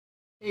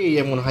Hey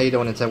everyone, how you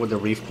doing? It's Ed with the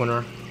Reef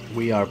Corner.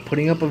 We are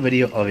putting up a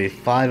video of a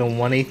 5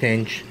 1/8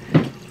 inch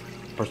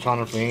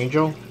Personifer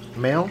Angel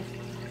male.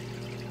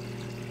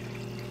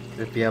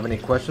 If you have any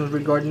questions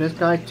regarding this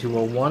guy,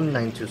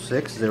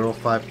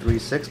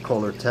 201-926-0536,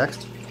 call or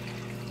text,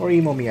 or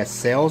email me at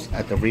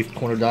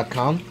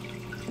sales@thereefcorner.com.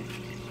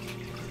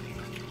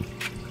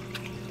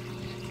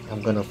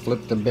 I'm gonna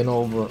flip the bin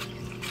over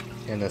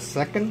in a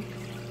second.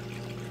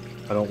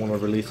 I don't want to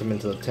release him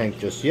into the tank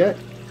just yet.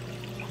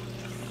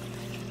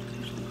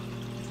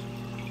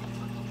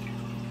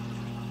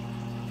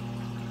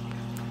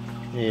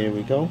 Here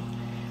we go.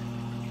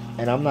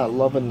 And I'm not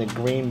loving the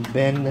green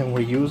bin that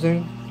we're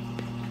using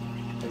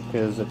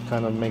because it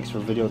kind of makes for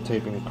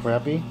videotaping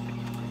crappy.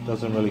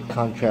 Doesn't really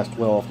contrast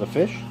well off the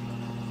fish.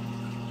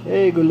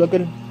 Hey, good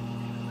looking.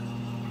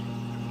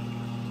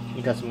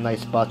 You got some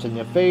nice spots in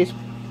your face.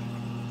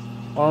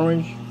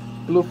 Orange,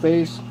 blue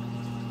face.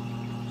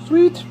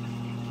 Sweet.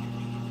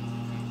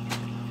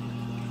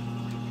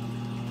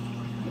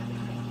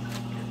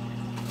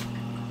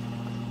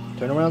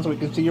 Turn around so we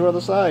can see your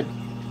other side.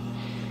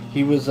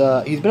 He's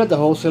been at the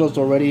wholesalers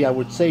already, I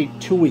would say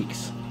 2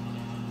 weeks.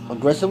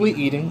 Aggressively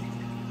eating.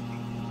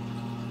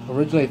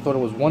 Originally I thought it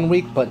was 1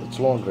 week, but it's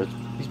longer.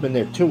 He's been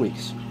there 2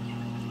 weeks.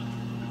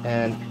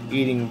 And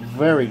eating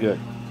very good.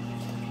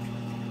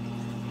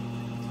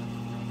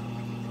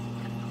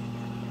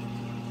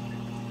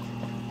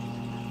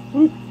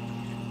 Woo.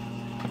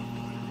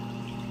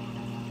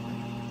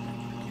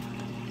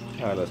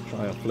 Alright, let's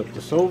try and flip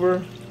this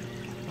over.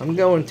 I'm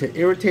going to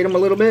irritate him a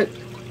little bit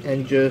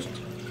and just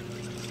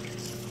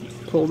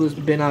pull this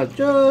bin out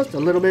just a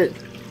little bit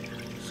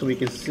so we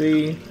can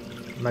see.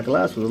 My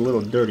glass was a little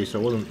dirty, so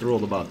I wasn't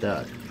thrilled about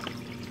that.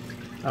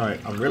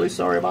 Alright, I'm really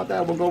sorry about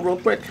that. We'll go real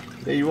quick.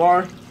 There you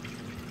are.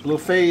 Blue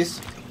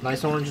face,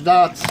 nice orange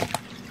dots.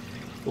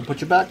 We'll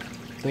put you back.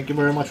 Thank you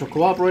very much for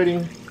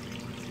cooperating.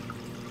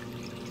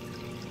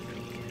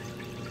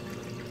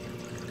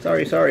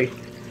 Sorry.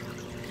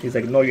 He's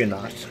like, no you're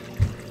not.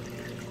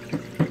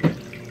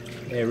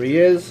 There he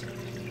is.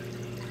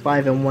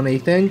 5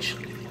 1/8 inch.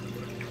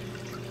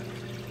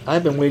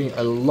 I've been waiting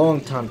a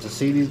long time to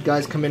see these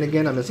guys come in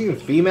again. I've been seeing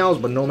females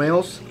but no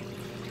males.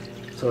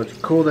 So it's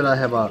cool that I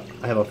have a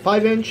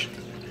 5 inch,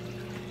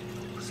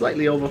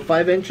 slightly over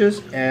 5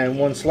 inches, and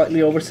one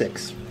slightly over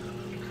 6.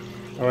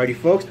 Alrighty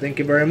folks, thank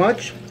you very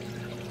much.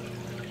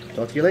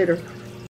 Talk to you later.